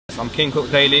I'm King Cook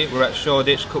Daily. We're at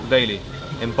Shoreditch Cook Daily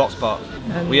in Box Park.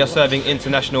 We are serving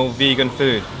international vegan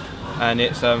food, and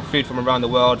it's food from around the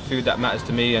world, food that matters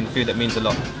to me and food that means a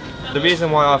lot. The reason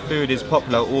why our food is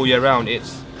popular all year round,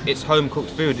 it's home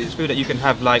cooked food. It's food that you can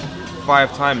have like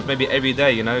 5 times, maybe every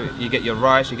day, you know. You get your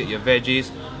rice, you get your veggies,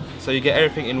 so you get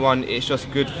everything in one. It's just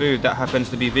good food that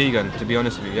happens to be vegan, to be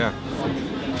honest with you,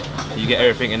 yeah. You get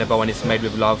everything in a bowl and it's made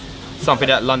with love. Something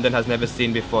that London has never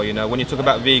seen before, you know. When you talk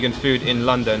about vegan food in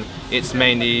London, it's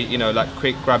mainly, you know, like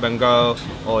quick grab and go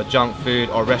or junk food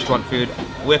or restaurant food.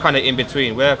 We're kind of in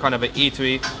between. We're kind of an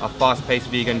eatery, a fast-paced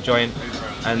vegan joint,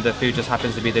 and the food just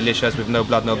happens to be delicious with no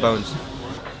blood, no bones.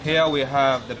 Here we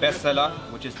have the bestseller,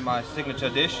 which is my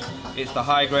signature dish. It's the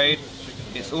high grade.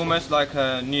 It's almost like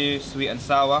a new sweet and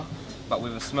sour, but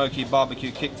with a smoky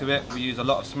barbecue kick to it. We use a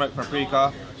lot of smoked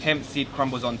paprika, hemp seed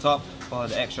crumbles on top for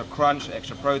the extra crunch,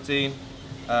 extra protein,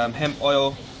 hemp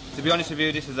oil. To be honest with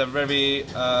you, this is a very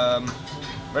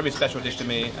special dish to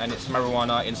me, and it's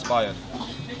marijuana inspired.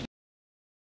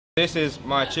 This is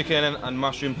my chicken and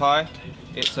mushroom pie.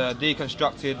 It's a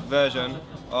deconstructed version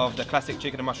of the classic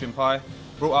chicken and mushroom pie,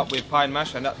 brought up with pine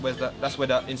mash, and that's where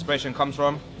the inspiration comes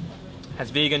from. Has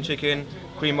vegan chicken,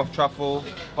 cream of truffle,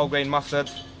 whole grain mustard,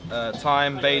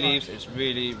 thyme, bay leaves. It's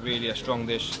really, really a strong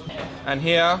dish. And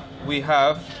here we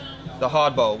have the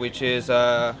hard bowl, which is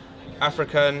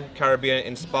African, Caribbean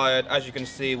inspired. As you can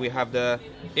see, we have the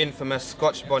infamous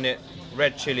Scotch bonnet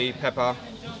red chili pepper.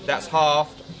 That's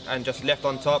halved and just left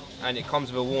on top, and it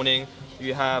comes with a warning.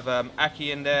 You have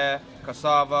ackee in there,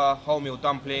 cassava, wholemeal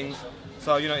dumplings.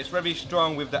 So, you know, it's very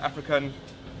strong with the African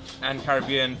and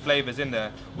Caribbean flavors in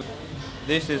there.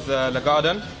 This is Le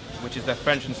Garden, which is the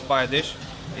French inspired dish.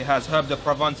 It has herb de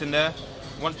Provence in there.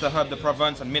 Once the herb de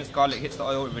Provence and minced garlic hits the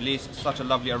oil, it releases such a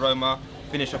lovely aroma.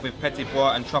 Finish off with petit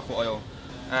pois and truffle oil.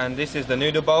 And this is the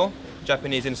noodle bowl,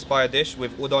 Japanese inspired dish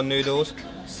with udon noodles,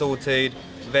 sauteed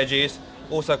veggies.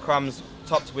 Also comes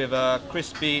topped with a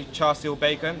crispy char siu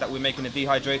bacon that we make in a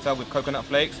dehydrator with coconut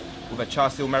flakes with a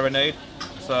char siu marinade.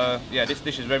 So yeah, this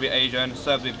dish is very Asian,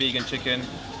 served with vegan chicken,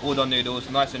 udon noodles,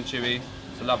 nice and chewy.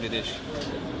 It's a lovely dish.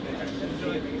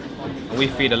 We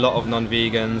feed a lot of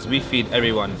non-vegans, we feed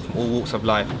everyone from all walks of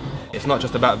life. It's not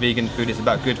just about vegan food, it's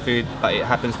about good food, but it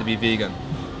happens to be vegan.